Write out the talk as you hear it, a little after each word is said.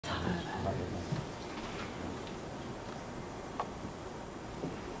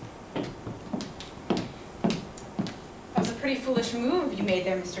pretty foolish move you made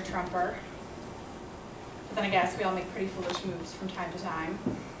there, Mr. Trumper. But then I guess we all make pretty foolish moves from time to time.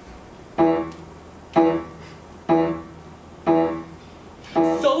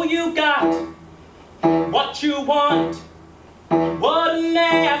 So you got what you want. What a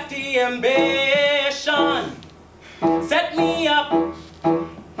nasty ambition. Set me up,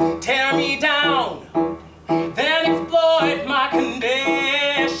 tear me down, then exploit my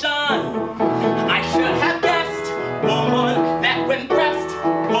condition. I should have guessed, woman, that when pressed,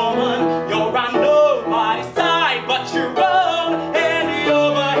 woman, you're on nobody's side but your own, and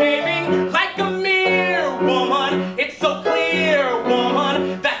you're behaving like a mere woman. It's so clear,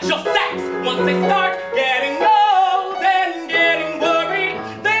 woman, that your sex, once they start getting old and getting worried,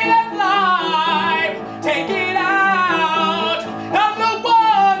 they have life. Take it out. I'm the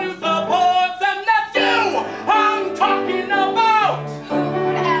one who supports them, that's you I'm talking about.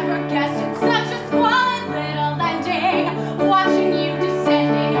 Who'd ever guess it's such a squalid little ending? Watching you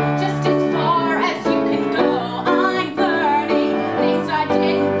descending just as far as you can go. I'm learning things I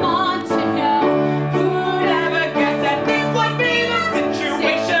didn't want to know. Who'd ever guess that this would be the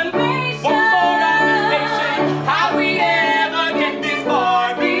situation? One more observation. How we ever get this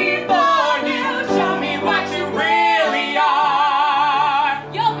far before you show me what you really are?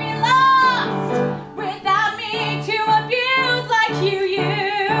 You'll be lost without me to abuse like you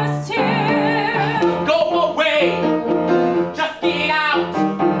used to. Go away, just get out.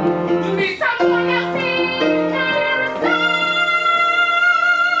 Be someone else's parasite.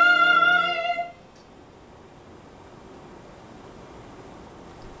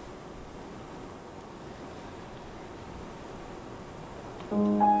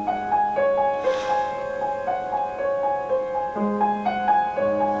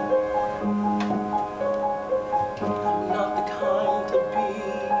 I'm not the kind to be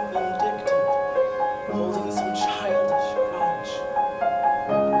vindictive, holding some childish grudge.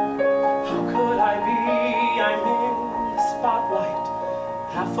 How could I be? I'm in the spotlight,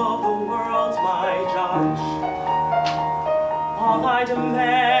 half of the world's my judge. All I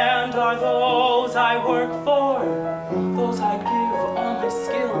demand are those I work for.